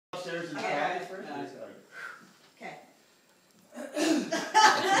upstairs and chat first. Okay.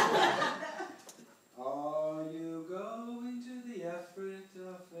 Are you going to the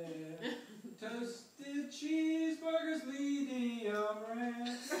Ephrata fair? Toasted cheeseburgers, medium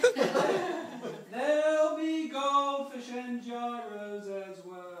rare. There'll be goldfish and gyros as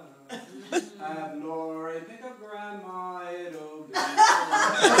well. Have Lori pick up Grandma, it'll be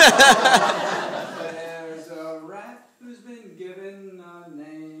There's a rat who's been given a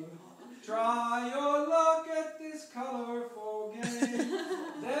name. Try your luck at this colorful game.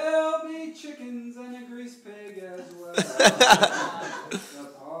 There'll be chickens and a grease pig as well. The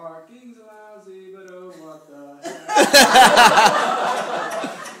parking's lousy, but oh what the heck.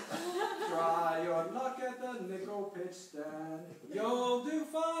 Try your luck at the nickel pitch stand. You'll do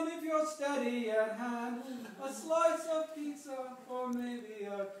fine if you're steady at hand. A slice of pizza or maybe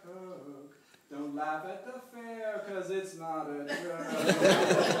a Coke. Don't laugh at the fair, 'cause it's not a joke.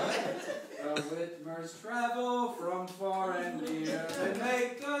 The Whitmers travel from far and near. They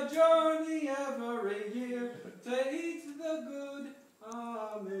make the journey every year to eat the good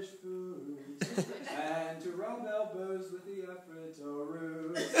Amish foods and to rub elbows with the Ephrata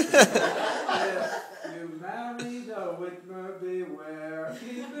roots. If you marry the Whitmer, beware.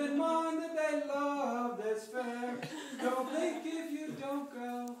 Keep in mind that they love this fair. Don't think if you don't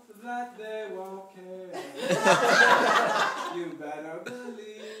go that they won't care. You better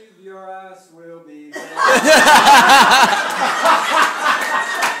believe your ass will be there.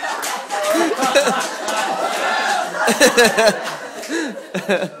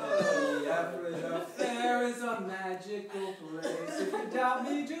 The Ephrata Fair is a magical place. If you doubt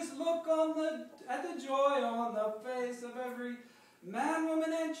me, just look at the joy on the face of every man,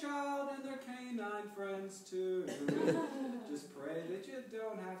 woman, and child, and their canine friends too. Just pray that you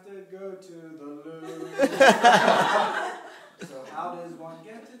don't have to go to the loo. So how does one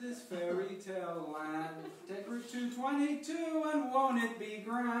get to this fairy tale land? Take Route 222 and won't it be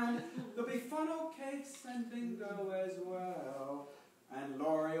grand? There'll be funnel cakes and bingo as well. And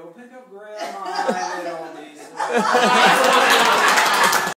Lori will pick up Grandma and it'll be swell.